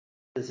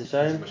We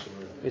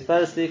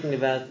started speaking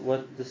about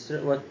what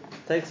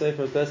takes away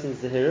from a person's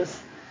zahirus,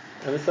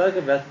 and we spoke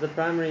about the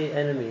primary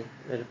enemy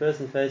that a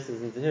person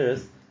faces in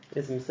zahirus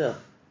is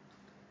himself,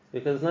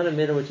 because it's not a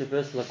midah which a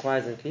person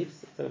acquires and keeps.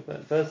 So a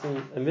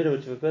midah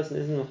which if a person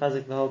isn't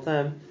mechazik the whole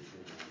time,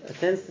 it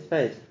tends to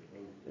fade.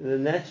 The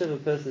nature of a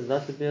person is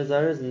not to be a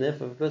zaris, and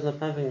therefore if a person is not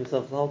pumping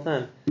himself the whole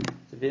time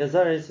to be a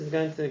zaris, he's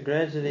going to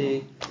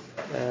gradually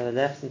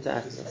lapse into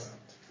atzmas.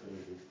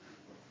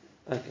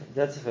 Okay,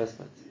 that's the first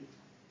point.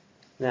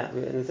 Now,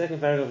 in the second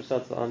paragraph, it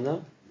starts with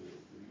Amna,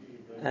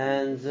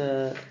 and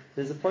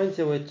there's a point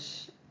here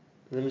which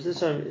the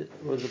Mesilas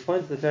was the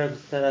point of the paragraph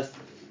to tell us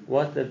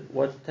what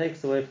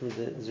takes away from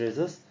the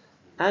Zrizus.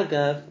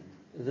 Agav,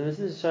 the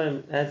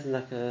Mesilas adds in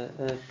like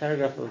a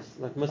paragraph of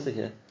like Musa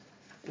here,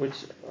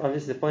 which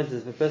obviously the point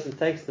is if a person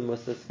takes the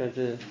Musa, it's going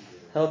to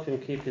help him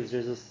keep his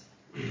Zrizus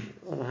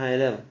on a higher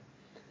level.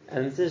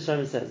 And the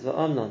Mesilas says,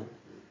 V'amnon,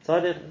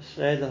 tzadich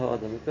shreida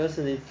ha'adam, a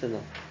person needs to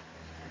know.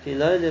 Ki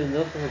lo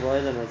limnucha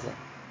b'olam hazeh.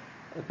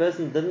 A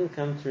person didn't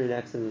come to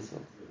relax in this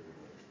world.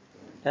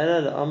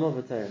 Ela le'amal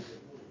v'torah.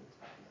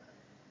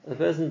 A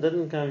person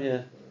didn't come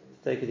here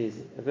to take it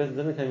easy. A person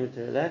didn't come here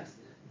to relax.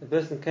 A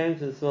person came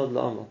to this world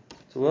le'amal,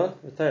 to work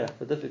v'torah,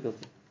 for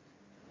difficulty.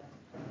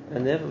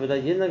 And therefore,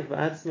 v'la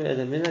ba'atzmi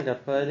ela minhag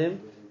ha'polim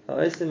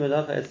ha'osim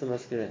melacha etzem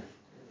maskireh.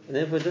 And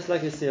therefore, just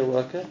like you see a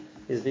worker,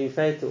 he's being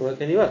paid to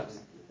work and he works.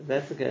 If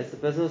that's the case, the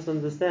person must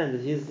understand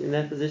that he's in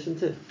that position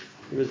too.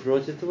 He was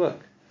brought here to work.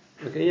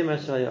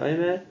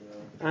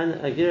 And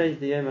Agira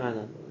Diyama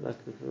Anan, like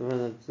one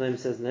of the name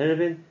says in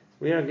Erevin,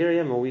 we are Agira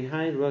Yama, we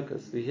hired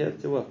workers, we're here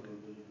to work.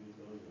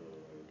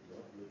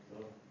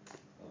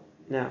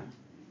 Now,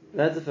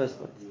 that's the first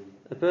point.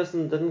 A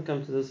person didn't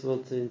come to this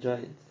world to enjoy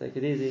it, to take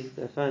it easy,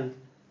 to have fun.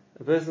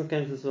 A person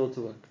came to this world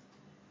to work.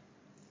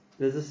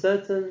 There's a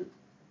certain,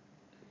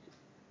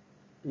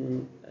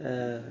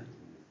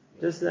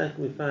 just like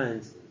we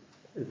find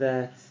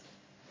that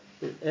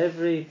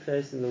every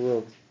place in the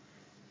world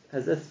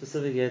has that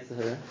specific Yetzer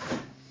Hara.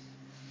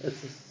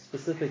 It's a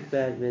specific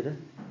bad midah.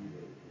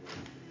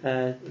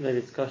 Maybe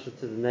it's kosher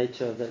to the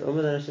nature of that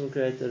ummah that Hashem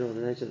created, or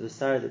the nature of the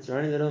sar that's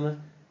running that ummah.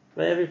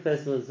 But every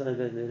place has its own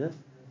bad midah.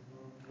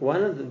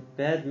 One of the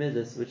bad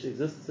midahs which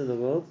exists in the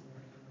world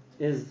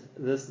is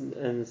this,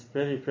 and it's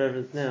very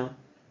prevalent now,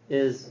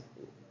 is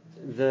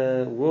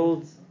the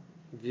world's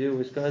view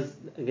which goes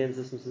against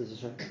this Mesilas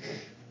Yesharim.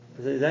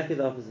 It's exactly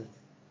the opposite.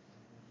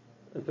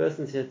 A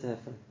person's here to have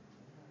fun.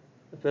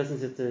 A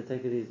person's here to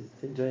take it easy,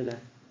 to enjoy life.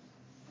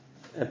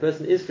 A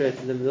person is created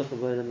in the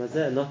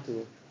Menucha not to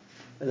work.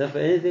 And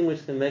therefore anything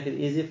which can make it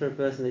easy for a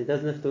person that he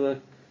doesn't have to work,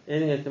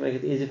 anything that can make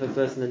it easy for a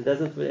person that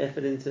doesn't put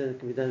effort into it and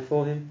can be done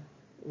for him,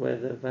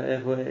 whether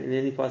in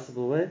any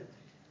possible way,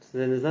 so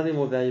then there's nothing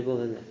more valuable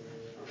than that.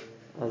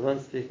 I was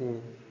once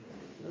speaking,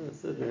 I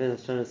was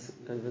trying to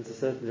convince a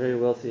certain very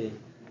wealthy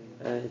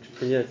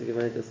entrepreneur to give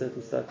money to a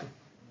certain startup.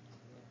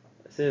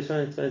 So he was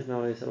trying to explain to me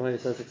why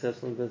he's so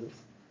successful in business.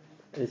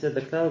 And he said,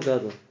 the Klal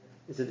Gadol,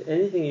 he said,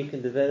 anything you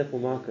can develop or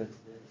market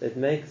that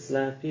makes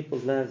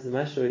people's lives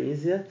much more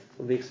easier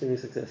will be extremely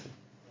successful.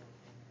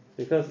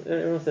 Because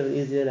everyone wants to have an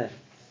easier life.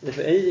 If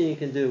anything you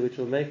can do which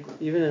will make,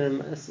 even in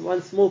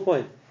one small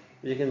point,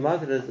 you can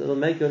market it, it'll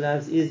make your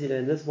lives easier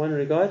in this one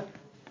regard,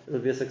 it'll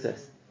be a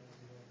success.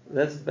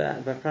 That's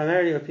bad. But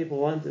primarily what people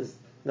want is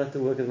not to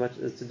work as much,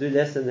 is to do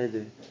less than they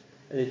do.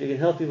 And if you can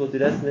help people do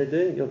less than they're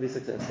doing, you'll be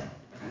successful.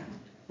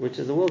 Which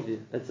is a worldview.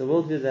 It's a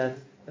worldview that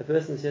a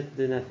person's here to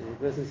do nothing. A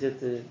person's here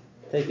to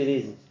take it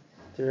easy,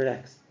 to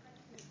relax.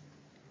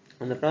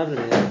 And the problem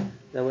is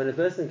that when a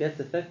person gets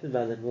affected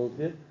by that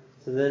worldview,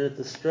 so then it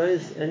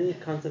destroys any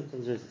concept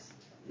of Zrizus.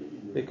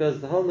 Because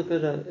the whole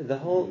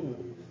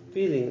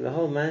feeling, the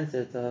whole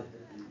mindset of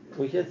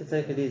we're here to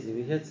take it easy,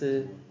 we're here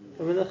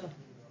for menucha.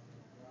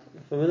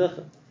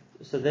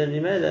 So then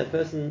a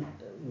person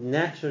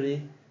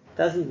naturally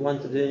doesn't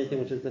want to do anything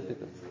which is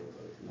difficult.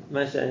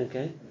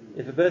 Okay?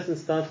 If a person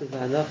starts with the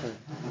halacha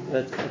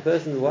that a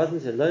person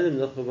wasn't here,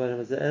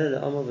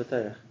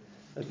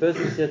 a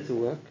person is here to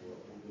work,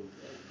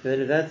 then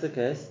if that's the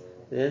case,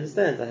 then he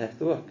understands I have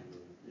to work.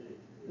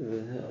 I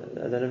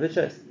don't have a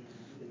choice.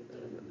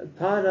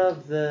 Part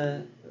of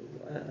I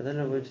don't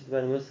know which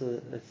the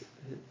Musa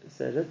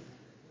said it,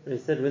 but he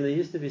said when there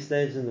used to be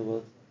slaves in the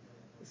world,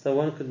 so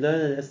one could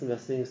learn a lesson by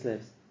seeing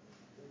slaves.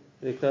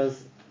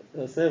 Because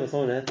a slave was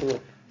someone who had to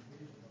work.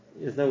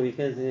 He has no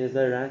weekends, and he has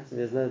no rights, and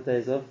he has no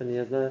days off, and he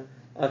has no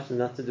option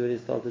not to do what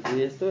he's told to do.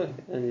 He has to work,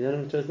 and he doesn't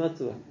have a choice not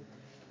to work.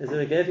 And so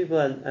he gave people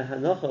a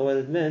hanocha what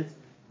it meant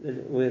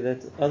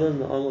that Adam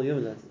la'amal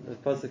yumlat, the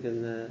pasuk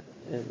in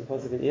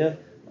Iyov,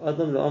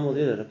 Adam la'amal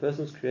yumlat, a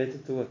person was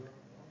created to work.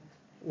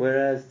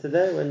 Whereas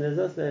today, when there's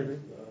no slavery,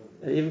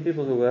 and even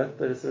people who work,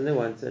 but it's when they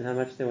want to, and how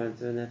much they want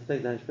to, and they have to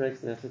take lunch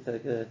breaks, and they have to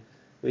take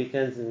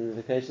weekends and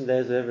vacation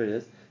days, whatever it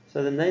is.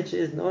 So the nature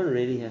is no one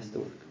really has to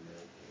work.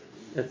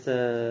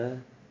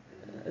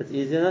 It's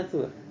easier not to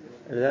work.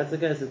 And if that's the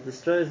case, it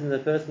destroys in the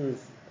person's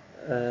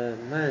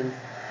mind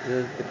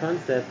the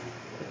concept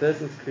the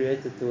person's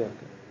created to work.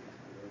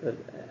 But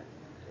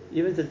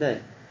even today,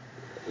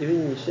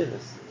 even in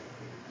yeshivas,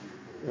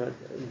 right?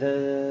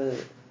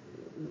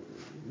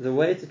 The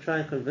way to try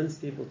and convince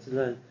people to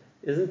learn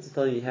isn't to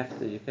tell you have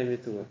to. You came here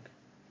to work.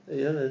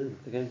 You don't know,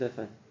 they came to have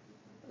fun.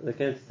 They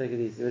came to take it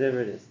easy,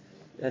 whatever it is.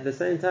 At the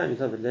same time, you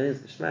tell them learning is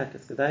geschmack,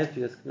 it's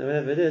gedayetri, it's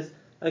whatever it is.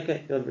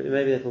 Okay,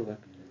 maybe that will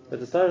work. But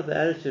to start with the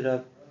attitude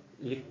of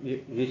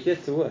you're here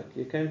to work,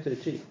 you came to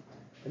achieve,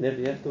 and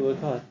therefore you have to work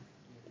hard.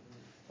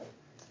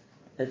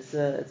 It's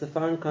a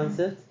foreign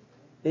concept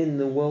in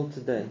the world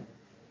today,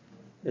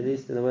 at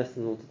least in the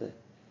Western world today.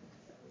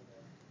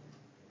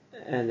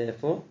 And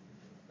therefore,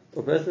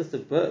 a person has to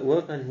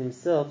work on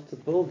himself to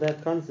build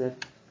that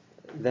concept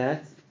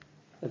that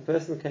a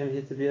person came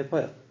here to be a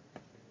poet.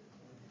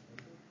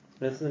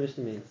 That's what the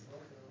Mishnah means.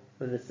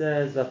 When it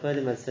says,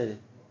 V'apari matzeli,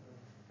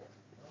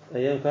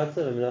 Ayom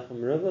katsa v'melachim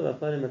meruba,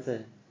 V'apari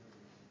matzeli.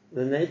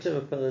 The nature of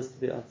a poet is to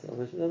be atzal.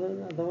 I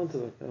don't want to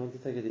work, I want to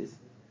take it easy.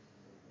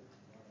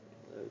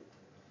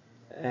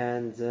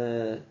 And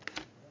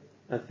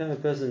I think a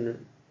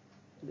person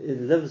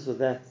lives with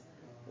that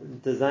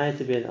desire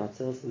to be an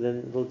atzal, so then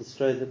it will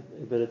destroy the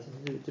ability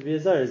to be a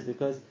zariz,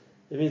 because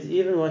it means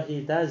even what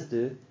he does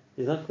do,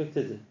 he's not quick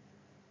to do.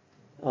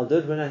 I'll do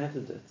it when I have to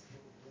do it.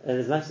 And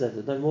as much as I have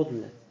to, not more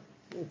than that.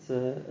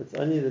 It's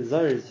only the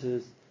zariz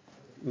who's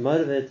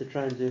motivated to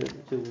try and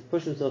to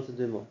push himself to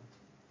do more.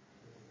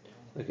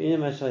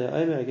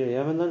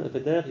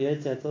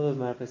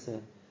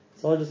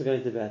 Soldiers are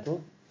going to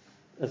battle.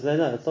 As they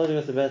know, a soldier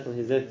goes to battle,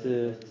 he's there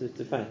to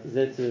fight, he's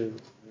there to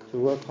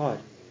work hard.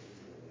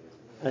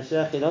 They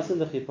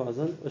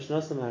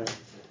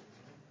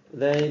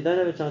don't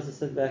have a chance to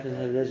sit back and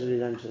have leisurely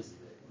lunches.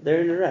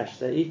 They're in a rush,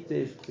 they eat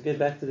to get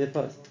back to their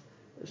post.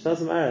 They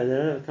don't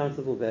have a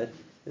comfortable bed.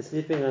 They're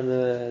sleeping in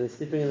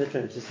the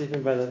trench. They're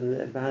sleeping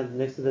behind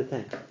next to the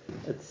tank.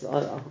 It's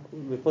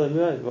before they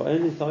move on.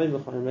 Only time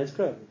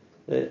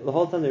the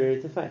whole time they're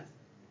ready to fight.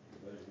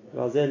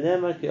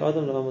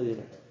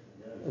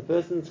 A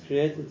person is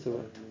created to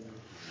work.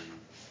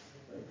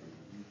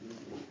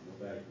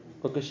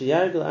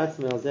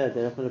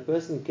 When a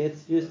person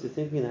gets used to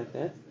thinking like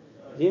that,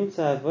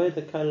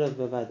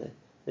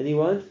 then he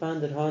won't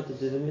find it hard to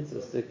do the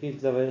mitzvahs, to keep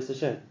the avodas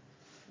Hashem.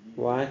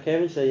 Why?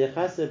 Because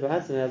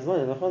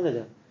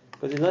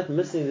he's not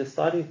missing the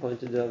starting point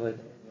to do avodah.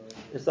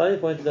 The starting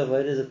point to do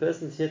avodah is a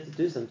person's here to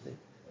do something.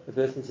 A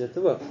person's here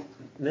to work.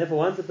 And therefore,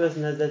 once a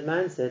person has that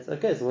mindset,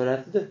 okay, so what do I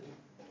have to do?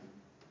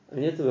 I'm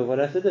here to work, what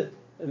do I have to do?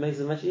 It makes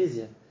it much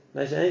easier.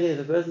 If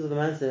a person's with the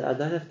mindset, I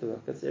don't have to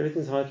work,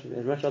 everything's hard for me,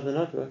 I'd much rather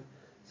not work,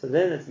 so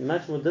then it's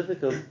much more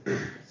difficult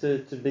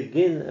to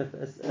begin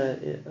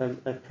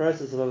a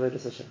process of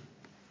avodas Hashem.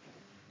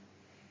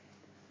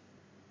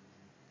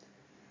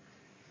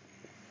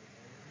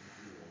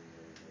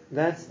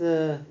 That's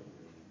the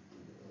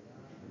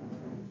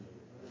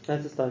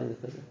starting the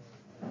figure.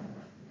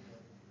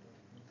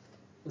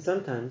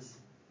 Sometimes,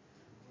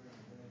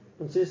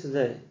 on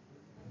Tuesday,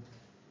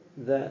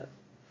 there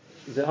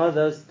are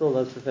those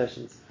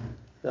professions.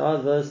 There are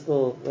those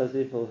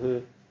people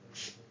who,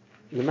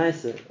 the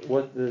Maisa,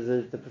 what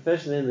the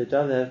profession in the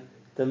job they have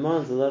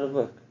demands a lot of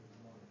work.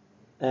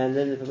 And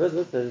then if a person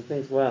looks at it and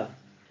thinks, wow,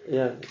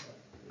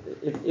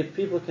 if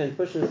people can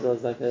push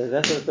themselves like that,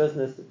 that's what a person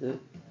has to do.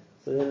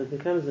 So then it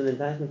becomes an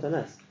indictment on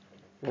us.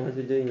 Why aren't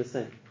we doing the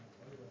same?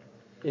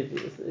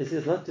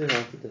 It's not too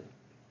hard to do.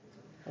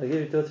 I'll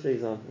give you 2 or 3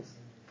 examples.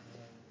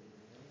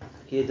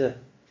 I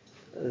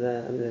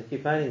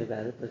keep writing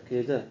about it, but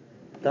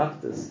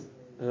doctors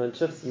who are on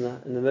shifts in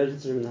the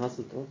emergency room in the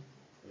hospital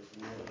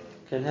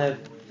can have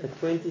a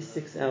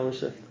 26-hour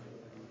shift.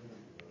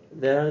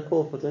 They're on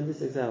call for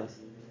 26 hours,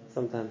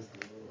 sometimes.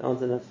 They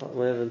aren't enough,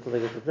 whatever, until they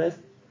get replaced.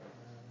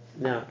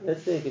 Now,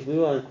 let's think if we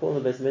were on call in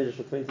the base measure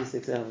for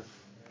 26 hours.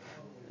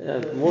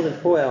 More than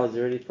 4 hours,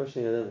 you're already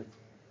pushing a limit.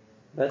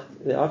 But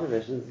there are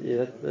professions,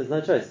 there's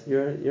no choice.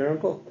 You're on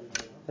call.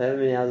 However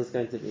many hours it's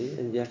going to be,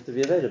 and you have to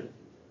be available.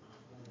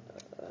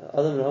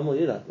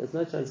 There's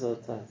no chance all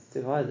the time. It's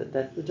too hard.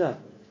 That's the job.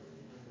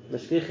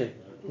 Mashgichim,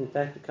 in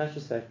fact,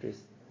 kashrus factories,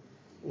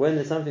 when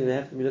there's something they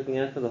have to be looking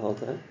out for the whole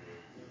time.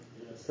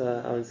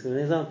 So I'll just give an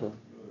example.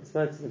 I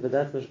spoke to the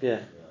Badat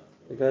Mashgiach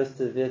who goes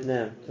to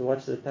Vietnam to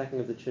watch the packing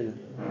of the tuna.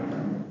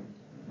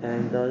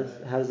 And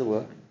how does it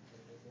work?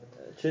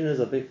 Tunas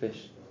are big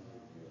fish.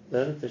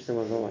 They don't fish them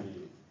one by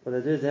one. What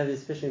they do is they have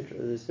these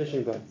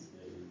fishing boats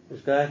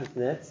which go out with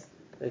nets.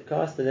 They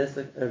cast the nets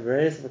a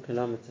radius of 1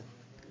 kilometer.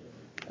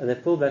 And they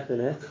pull back the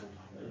net,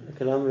 1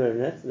 kilometer of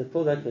net, and they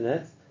pull back the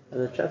net,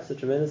 and it traps a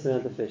tremendous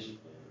amount of fish.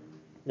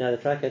 Now they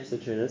try to catch the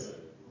tunas,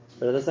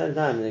 but at the same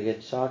time they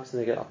get sharks,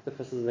 and they get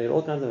octopuses, and they get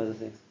all kinds of other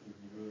things.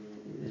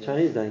 The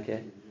Chinese don't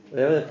care.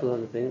 Whatever they pull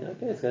on the thing,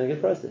 okay, it's going to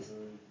get processed.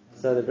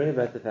 So they bring it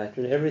back to the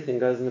factory, and everything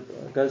goes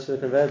through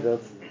the conveyor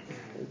belt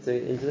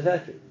into the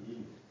factory.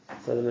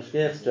 So the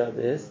mashgiach's job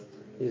is,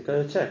 he's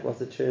going to check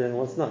what's a tuna and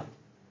what's not.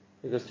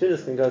 Because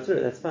tunas can go through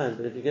it, that's fine,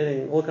 but if you're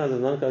getting all kinds of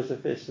non-kosher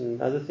fish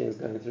and other things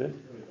going through,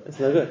 it's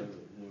no good.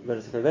 But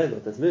it's a conveyor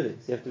belt that's moving,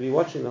 so you have to be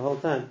watching the whole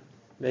time,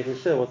 making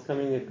sure what's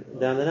coming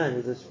down the line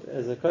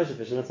is a kosher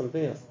fish and not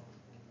something else.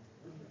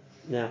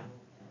 Now,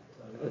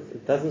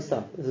 It doesn't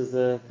stop. This is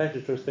the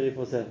factory trucks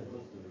 24/7.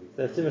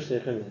 There's two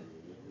mashgiachim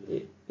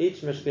there.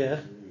 Each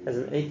mashgiach has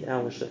an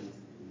 8-hour shift,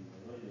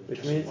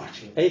 which means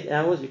 8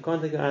 hours you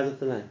can't take your eyes off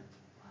the line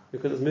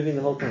because it's moving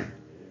the whole time.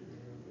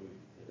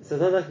 So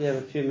it's not like you have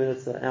a few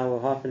minutes, an hour,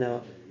 half an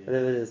hour,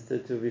 whatever it is, to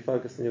be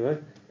focused on your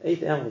work.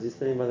 8 hours you're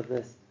spending by the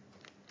place.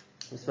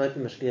 We spoke to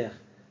Mashgiach,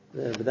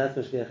 but that's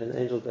Mashgiach in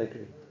Angel's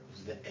Bakery.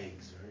 It's the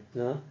eggs, right?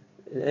 No?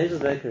 In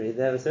Angel's Bakery,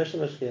 they have a special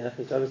Mashgiach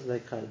which obviously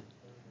like challah.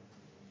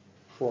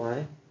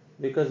 Why?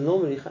 Because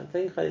normally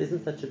taking challah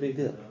isn't such a big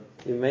deal.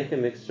 You make a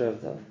mixture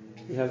of dough,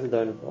 you have the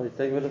donut bowl, you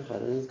take a bit of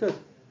challah, and it's good.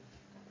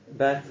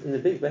 But in the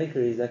big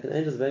bakeries, like in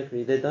Angel's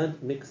Bakery, they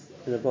don't mix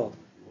in a bowl.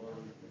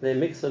 They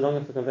mix along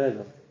with the conveyor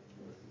belt.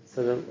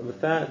 So the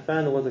fan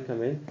and the water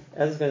come in,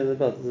 as it's going to the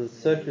belt, there's a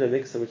circular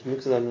mixer which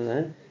mixes on the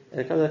line,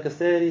 and it comes like a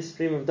steady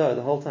stream of dough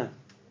the whole time.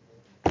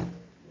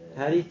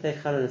 How do you take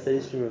challah in a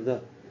steady stream of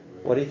dough?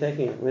 What are you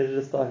taking? Where did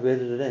it start? Where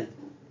did it end?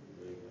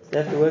 So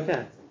they have to work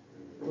out.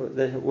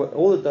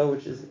 All the dough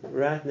which is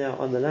right now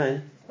on the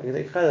line, I can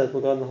take challah that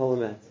will go on the whole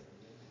amount.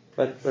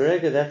 But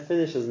Berega, that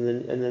finishes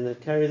and then it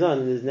carries on,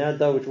 and there's now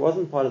dough which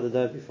wasn't part of the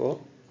dough before,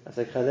 I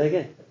take challah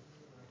again.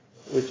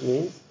 Which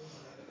means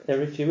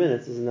every few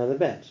minutes is another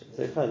batch. I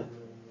take challah.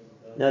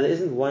 Now there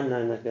isn't one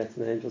line like that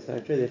in the Angel's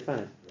factory, there are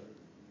 5.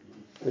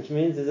 Which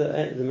means the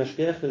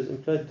mashgiach who's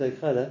employed to take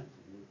challah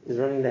is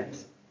running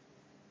laps.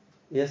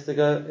 He has to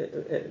go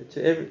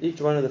to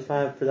each one of the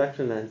 5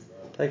 production lines,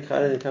 take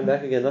challah and come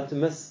back again, not to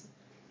miss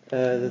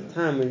the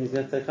time when he's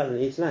going to take challah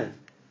in each line.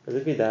 Because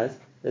if he does,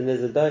 then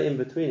there's a dough in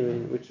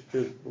between which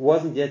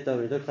wasn't yet done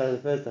when he took challah the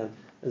first time.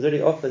 It's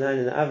already off the line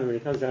in the oven when he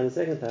comes around the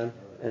second time,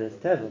 and it's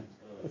tevil.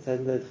 It's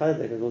hasn't the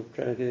challah because we'll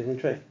get in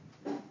tray.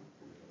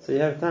 So you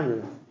have a time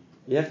limit.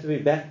 You have to be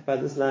back by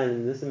this line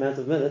in this amount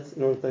of minutes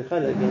in order to take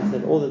challah against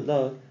that all the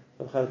dough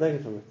of challah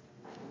taken from it.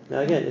 Now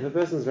again, if a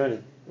person's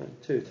running 1,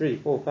 2, 3,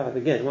 4, 5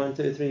 again 1,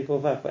 2, 3,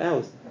 4, 5 for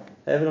hours,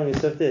 however long his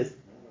shift is,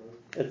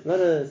 it's not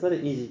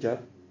an easy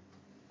job.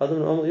 Adam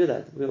will do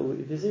that.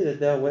 If you see that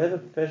there are whatever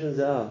professions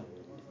there are,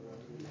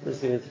 I'm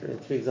just giving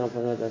 3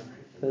 examples, I know that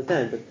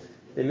understand, but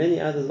there are many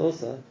others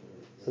also.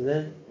 So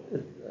then,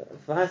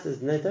 for us as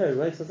Netar, it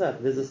wakes us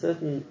up. There's a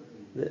certain,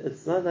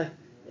 it's not like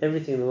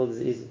everything in the world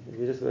is easy. If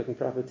you're just working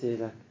property,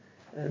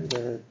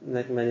 and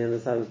making money on the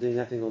side of doing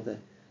nothing all day.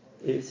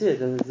 If you see it,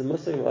 then there's a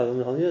Muslim of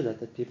Adam al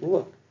that people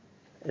work.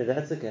 And if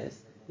that's the case,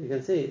 you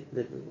can see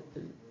that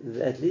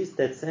at least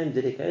that same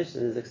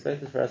dedication is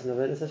expected for us in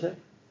Avodas Hashem.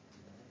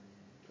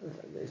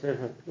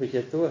 We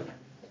get to work.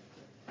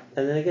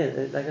 And then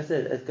again, like I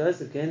said, it goes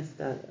against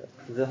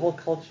the whole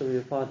culture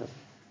we're part of.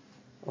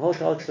 A whole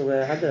culture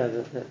where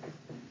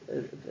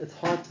it's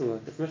hard to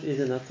work. It's much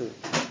easier not to work.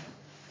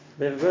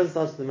 But if a person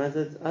starts the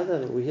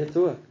mindset, we're here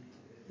to work.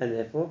 And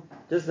therefore,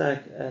 just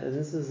like,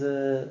 this is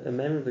a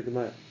member of the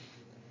Gemara.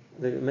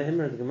 The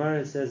member of the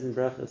Gemara says in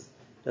Brachos,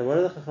 that what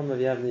did the Chacham of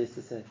Yavne used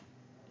to say?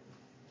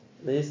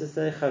 They used to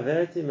say,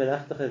 Chaverti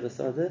melachtache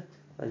b'sadeh,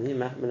 and he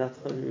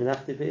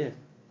melachti be'ir.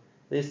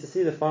 They used to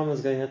see the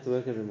farmers going out to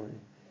work every morning.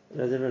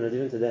 And as everyone knows,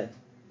 even today,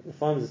 the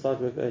farmers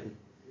start work early.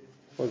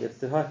 Before it gets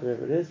too hot,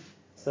 whatever it is.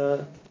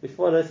 So,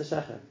 before Leisa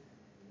Shachar,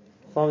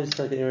 farmers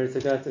start getting ready to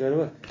go to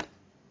work.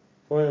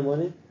 4 in the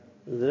morning,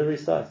 the delivery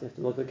starts. You have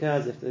to milk the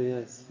cows, you have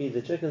to feed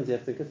the chickens, you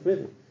have to get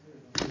moving.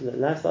 The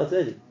life starts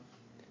early.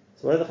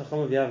 So what did the Chacham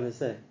of Yavne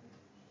say?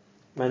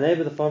 My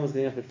neighbor, the farmer, is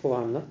going up at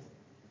 4, I'm not.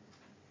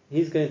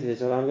 He's going to his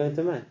job, I'm going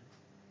to mine.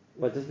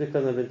 But just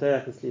because I've been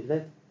tired, I can sleep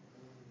late.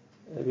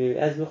 I mean,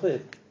 as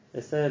Mechuyev, they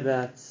say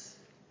about,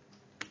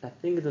 I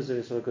think it was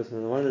Rishon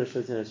Guzman, one of the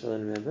Rishonim in Israel, I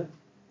remember,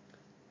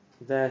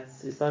 that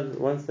he started,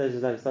 one stage of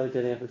his life, he started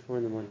getting up at 4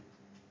 in the morning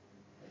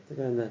to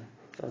go in there.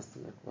 So I asked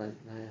him, why,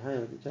 how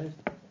did you change?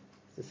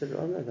 He said,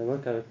 oh no, they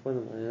woke up at 4 in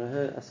the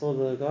morning. I saw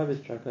the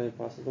garbage truck going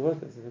past with the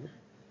workers.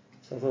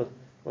 So I thought,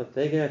 what,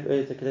 they get up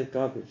early to collect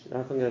garbage, and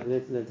I can't get up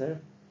late to the terror?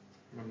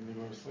 When they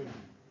go to sleep.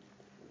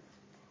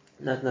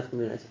 Not enough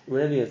community.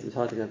 Whenever you get, it's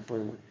hard to get up at 4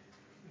 in the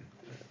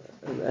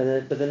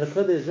morning. But then the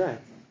Chud is right.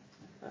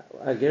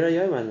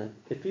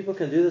 If people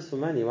can do this for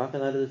money, why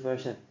can't I do it for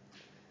Hashem?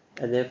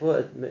 And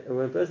therefore,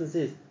 when a person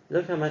sees,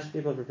 look how much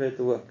people are prepared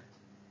to work,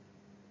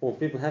 or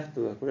people have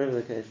to work, whatever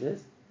the case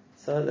is,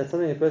 so that's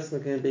something a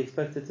person can be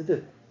expected to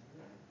do.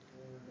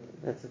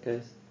 That's the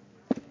case.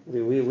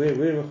 We're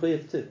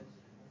mechuyev too.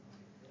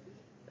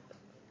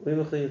 We're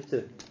mechuyev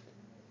too.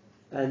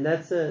 And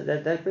that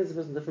brings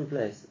us in a different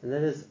place. And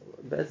that is,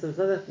 but it's not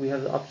that we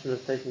have the option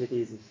of taking it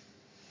easy.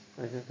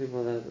 Like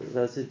people,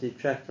 those who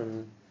detract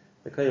from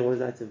the Kohen always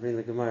like to bring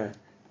the Gemara.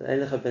 The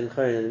Eilecha ben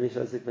Chorin and the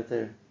Misha Asik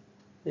Bater.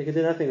 You can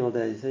do nothing all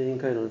day. You say you can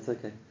Kohen, it's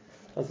okay.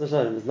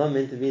 It's not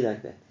meant to be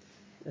like that.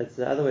 It's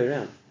the other way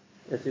around.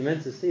 It's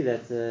meant to see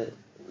that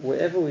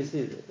wherever we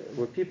see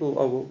where people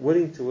are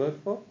willing to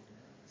work for,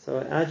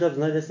 so our job is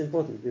not less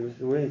important. We must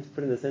be willing to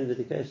put in the same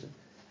dedication,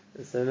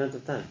 the same amount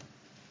of time.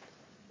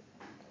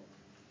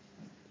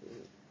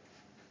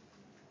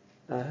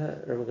 I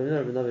heard Rabbi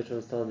Gamliel Rabinovich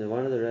was telling me,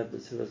 one of the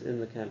rabbis who was in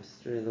the camps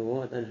during the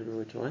war, I don't remember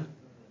which one,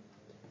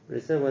 but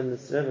he said when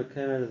this rabbi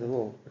came out of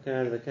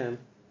the camp,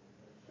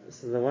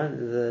 So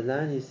the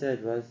line he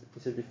said was,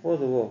 before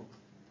the war,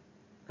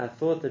 I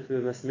thought that we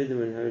were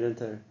masmidim in Harid and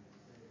Torah.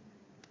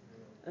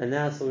 And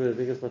now I saw we were the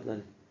biggest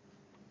batlani.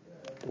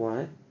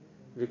 Why?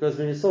 Because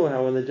when you saw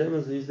how well the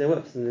Germans use their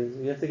whips,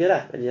 and you have to get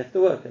up, and you have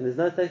to work, and there's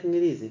no taking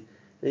it easy,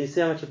 then you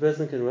see how much a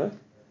person can work.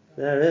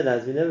 Then I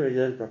realized we never really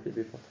learned properly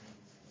before.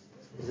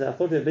 He said, I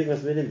thought we were big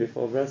masmidim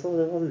before, but I saw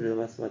there wasn't real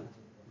masmidim.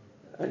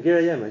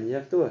 Agira Yemen, you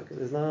have to work.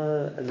 There's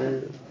no, and then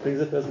it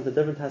brings a person to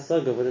different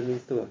hasaga of what it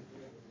means to work.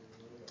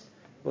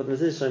 What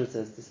Mesilas Yesharim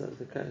says,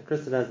 to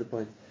crystallize the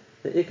point,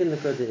 the ik and the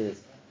kodah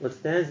is, what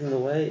stands in the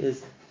way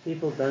is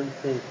people don't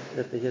think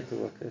that they're here to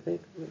work. They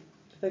think,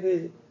 take it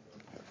easy.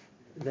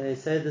 They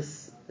say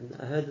this, and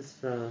I heard this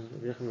from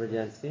Yochanan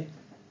Rodyansky,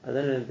 I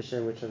don't know in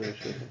B'Shem which other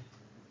Shulchan.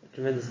 A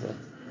tremendous quote.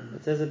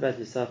 It says about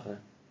Yisachar,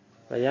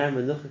 Vayar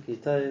menucha ki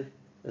tov,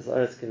 es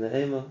aretz ki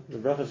na'ema, the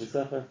bracha of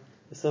Yisachar,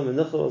 he saw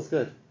menucha was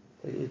good.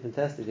 It's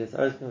fantastic, it's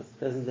aretz, it's a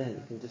pleasant day,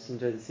 you can just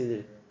enjoy the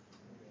scenery.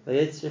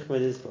 Vayetz shich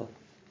medizbal,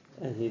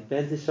 and he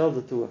bent his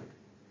shoulder to work.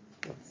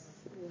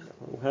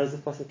 How does the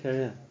pasuk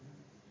carry on?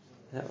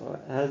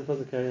 How does the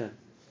pasuk carry on?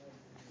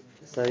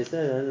 So he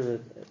said, I don't know,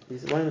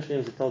 one of the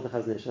Mashkiachim told the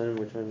Chazon Ish, I don't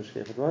know which one of the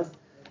Mashkiach it was,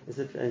 he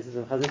said, and he said,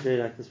 the Chazon Ish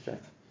really liked this pshat.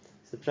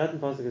 So the pshat in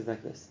pasuk is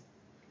like this.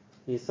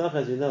 Yisach,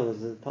 as you know, was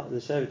the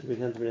Shevet to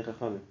become Talmidei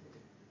Chachamim.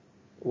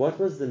 What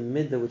was the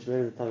middah which made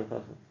him the Talmidei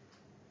Chacham?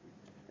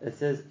 It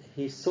says,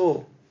 he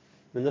saw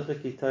Menucha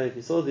ki tov,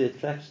 he saw the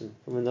attraction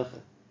for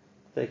Menucha,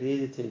 take it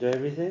easy to enjoy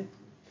everything,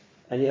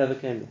 and he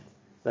overcame it.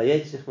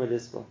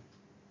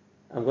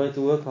 I'm going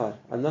to work hard.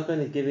 I'm not going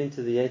to give in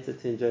to the yetzer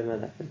to enjoy my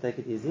life and take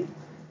it easy.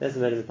 That's the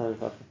matter with Talmidei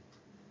Chacham.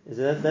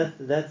 So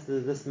that's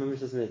this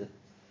Mamishas Midah.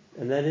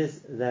 And that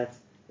is that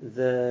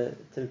the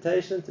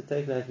temptation to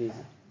take life easy.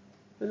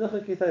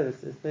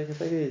 Take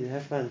it easy,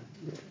 have fun.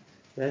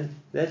 Then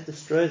that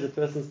destroys a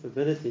person's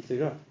ability to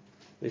grow.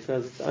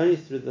 Because it's only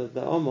through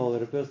the amal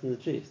that a person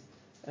achieves.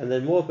 And the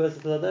more a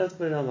person says, I don't have to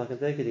put it on, I can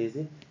take it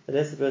easy, the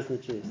less the person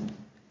achieves.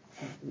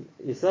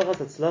 Yisachar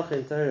Tzlach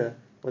in Torah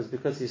was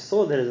because he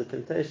saw there as a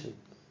temptation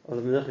of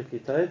the Menucha ki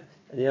tov,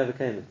 and he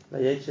overcame it.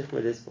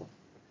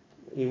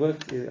 He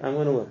worked. I'm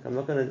going to work. I'm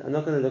not going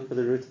to look for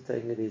the route of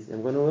taking it easy.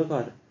 I'm going to work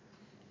harder.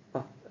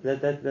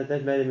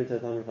 That made him into a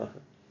Talmidei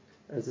Chacham.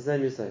 And it's the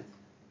same you say.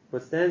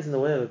 What stands in the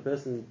way of a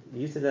person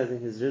utilizing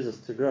his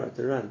rizos to grow,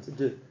 to run, to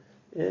do,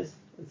 is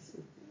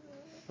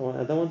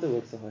I don't want to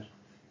work so hard.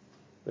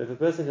 But if a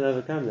person can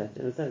overcome that,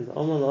 in a sense,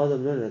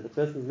 the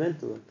person's meant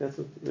to work. That's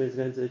what he's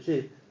going to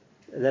achieve.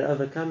 That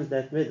overcomes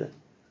that midah.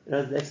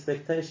 The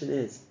expectation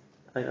is,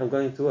 I'm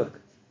going to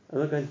work. I'm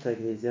not going to take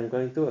it easy. I'm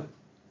going to work.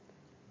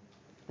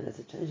 And it's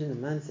a change in the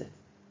mindset.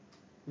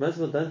 Most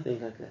people don't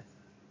think like that.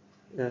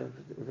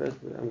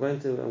 I'm going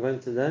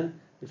to learn,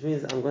 which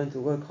means I'm going to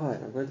work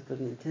hard. I'm going to put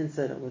an intense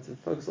effort. I'm going to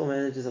focus all my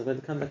energies. I'm going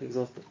to come back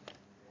exhausted.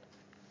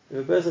 If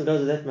a person goes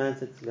with that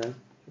mindset to learn,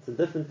 it's a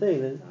different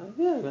thing. Then I'm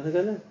going to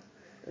go learn.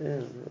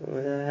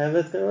 However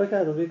it's going to work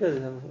out, it'll be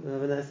good.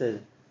 Have a nice day.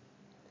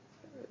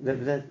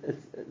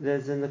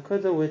 There's a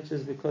nakuda which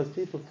is because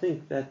people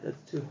think that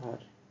it's too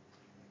hard.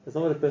 That's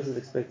not what a person is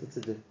expected to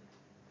do.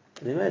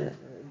 And he made it.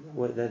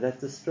 That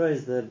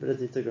destroys the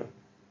ability to grow.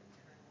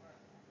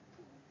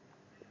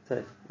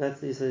 So that's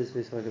the Yisraelis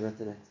we spoke about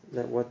tonight.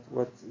 That what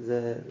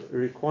the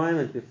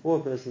requirement before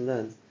a person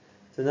learns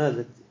to know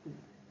that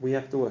we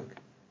have to work,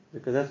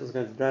 because that's what's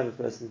going to drive a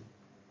person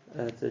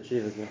to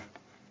achieve as well.